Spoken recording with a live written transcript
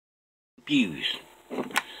fuse.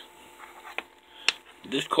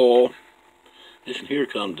 This coil, this one here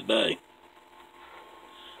come today,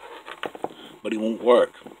 but it won't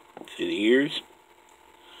work. See the ears?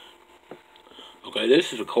 Okay,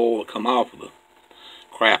 this is a coil that come off of the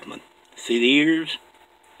Craftsman. See the ears?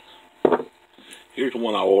 Here's the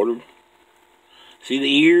one I ordered. See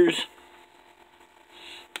the ears?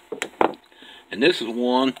 And this is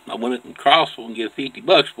one I went to Craftsman and get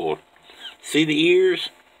 $50 for. See the ears?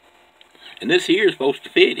 And this here is supposed to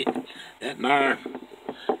fit it. That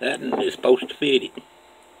one is supposed to fit it.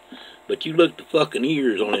 But you look at the fucking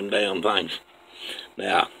ears on them damn things.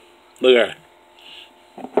 Now, look at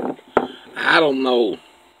that. I don't know.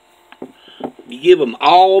 You give them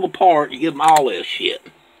all the part, you give them all that shit.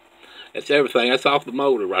 That's everything. That's off the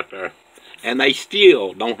motor right there. And they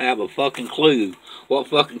still don't have a fucking clue what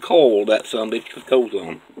fucking coil that son of a bitch goes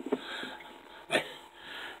on.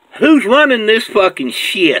 Who's running this fucking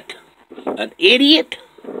shit? An idiot?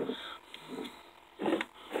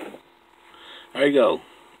 There you go.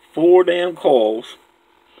 4 damn coils.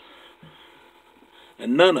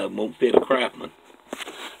 And none of them won't fit a Craftsman.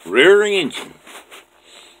 Rear engine.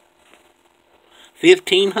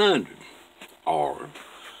 1500 or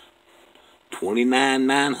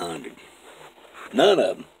 29,900. None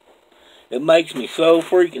of them. It makes me so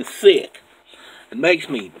freaking sick. It makes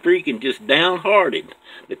me freaking just downhearted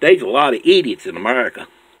that there's a lot of idiots in America.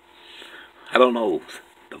 I don't know,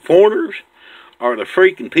 the foreigners or the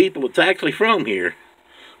freaking people that's actually from here.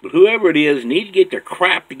 But whoever it is needs to get their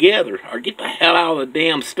crap together or get the hell out of the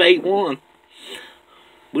damn state one.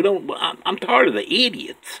 I'm tired of the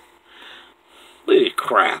idiots. Look at this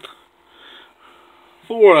crap.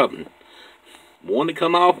 4 of them. One to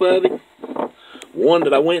come off of it. One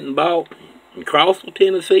that I went and bought in Craftsman,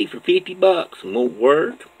 Tennessee for $50 and won't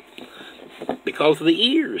work because of the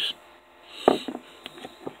ears.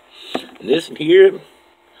 And this one here,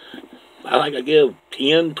 I think I give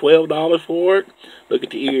 $10, $12 for it. Look at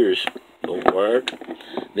the ears. Don't work.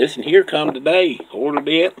 This one here come today. Ordered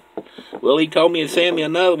it. Well, he told me to send me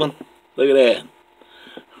another one. Look at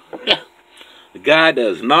that. The guy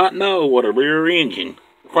does not know what a rear engine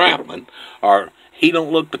Craftsman, or he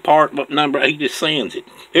don't look the part what number, he just sends it.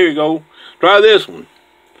 Here you go. Try this one.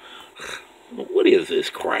 What is this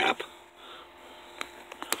crap?